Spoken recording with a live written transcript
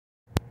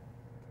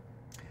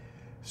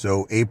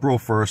So April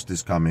 1st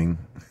is coming.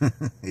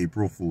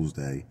 April Fool's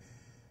Day.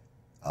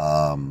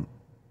 I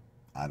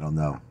don't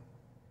know.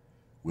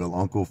 Will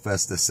Uncle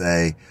Fester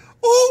say,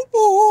 ooh,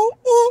 ooh,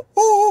 ooh,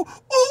 ooh, ooh,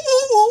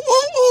 ooh,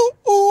 ooh,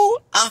 ooh,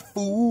 I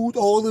fooled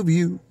all of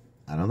you?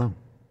 I don't know.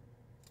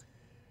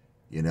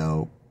 You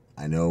know,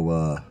 I know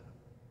a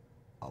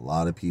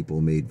lot of people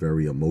made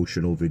very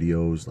emotional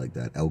videos, like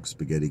that elk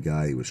spaghetti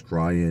guy. He was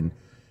crying,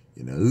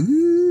 you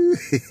know.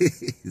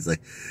 He's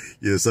like,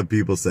 you know, some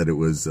people said it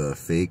was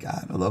fake.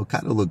 I don't know.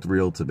 Kind of looked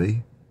real to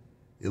me.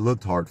 It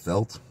looked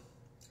heartfelt.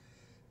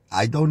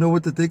 I don't know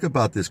what to think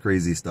about this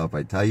crazy stuff.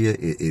 I tell you,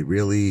 it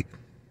really,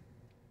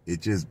 it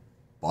just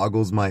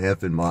boggles my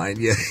effing mind.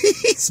 Yeah,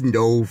 it's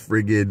no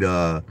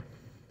friggin'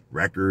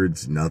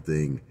 records,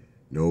 nothing.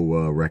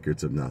 No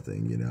records of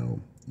nothing, you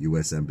know.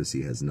 U.S.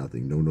 Embassy has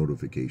nothing, no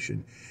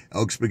notification.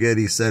 Elk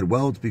Spaghetti said,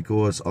 well, it's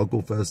because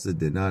Uncle Fester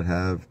did not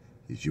have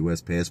his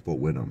U.S. passport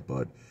with him.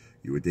 But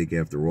you would think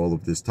after all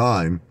of this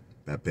time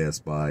that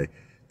passed by,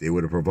 they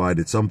would have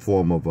provided some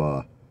form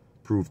of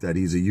proof that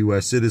he's a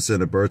U.S.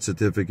 citizen, a birth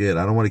certificate.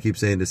 I don't want to keep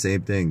saying the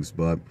same things,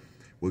 but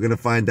we're going to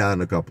find out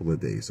in a couple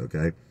of days,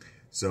 okay?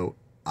 So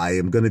I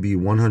am going to be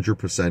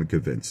 100%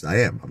 convinced.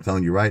 I am. I'm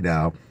telling you right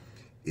now,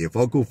 if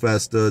Uncle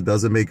Fester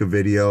doesn't make a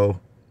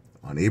video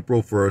on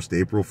April 1st,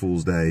 April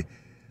Fool's Day,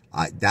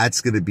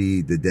 that's going to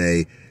be the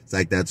day. It's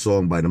like that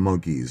song by the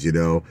Monkees, you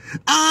know.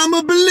 I'm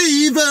a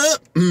believer,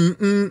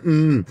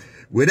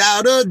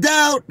 without a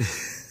doubt.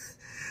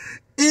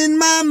 In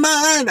my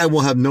mind, I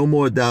will have no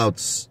more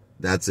doubts.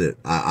 That's it.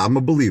 I'm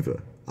a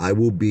believer. I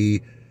will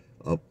be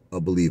a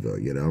believer,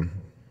 you know.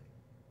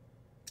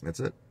 That's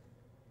it.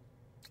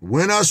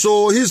 When I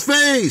saw his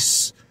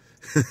face,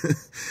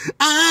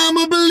 I'm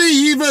a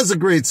believer. It's a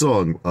great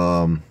song.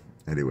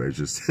 Anyway, it's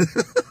just...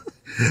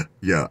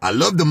 yeah, I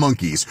love the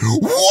Monkees.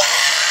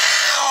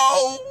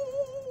 Wow!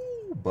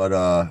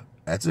 But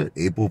that's it.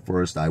 April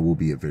 1st, I will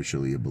be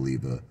officially a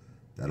believer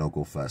that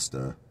Uncle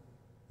Fester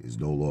is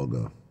no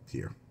longer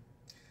here.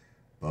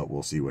 But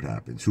we'll see what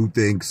happens. Who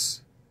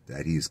thinks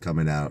that he's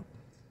coming out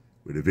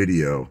with a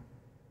video?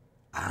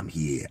 I'm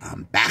here.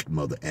 I'm back,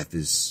 mother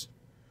effers.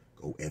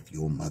 Go F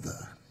your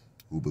mother.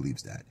 Who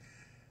believes that?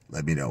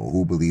 Let me know.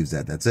 Who believes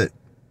that? That's it.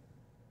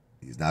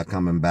 He's not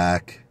coming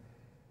back.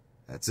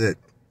 That's it.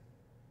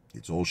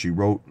 It's all she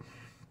wrote.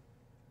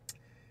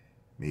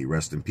 May he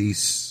rest in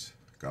peace.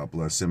 God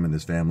bless him and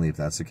his family if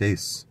that's the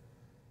case.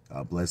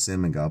 God bless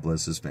him and God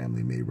bless his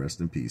family. May he rest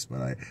in peace.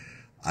 But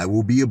I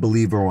will be a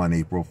believer on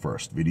April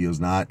 1st. Video's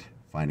not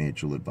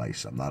financial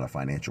advice. I'm not a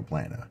financial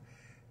planner.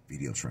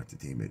 Videos for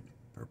entertainment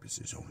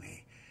purposes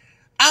only.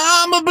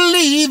 I'm a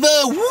believer.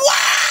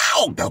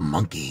 Wow! The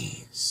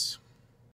Monkees.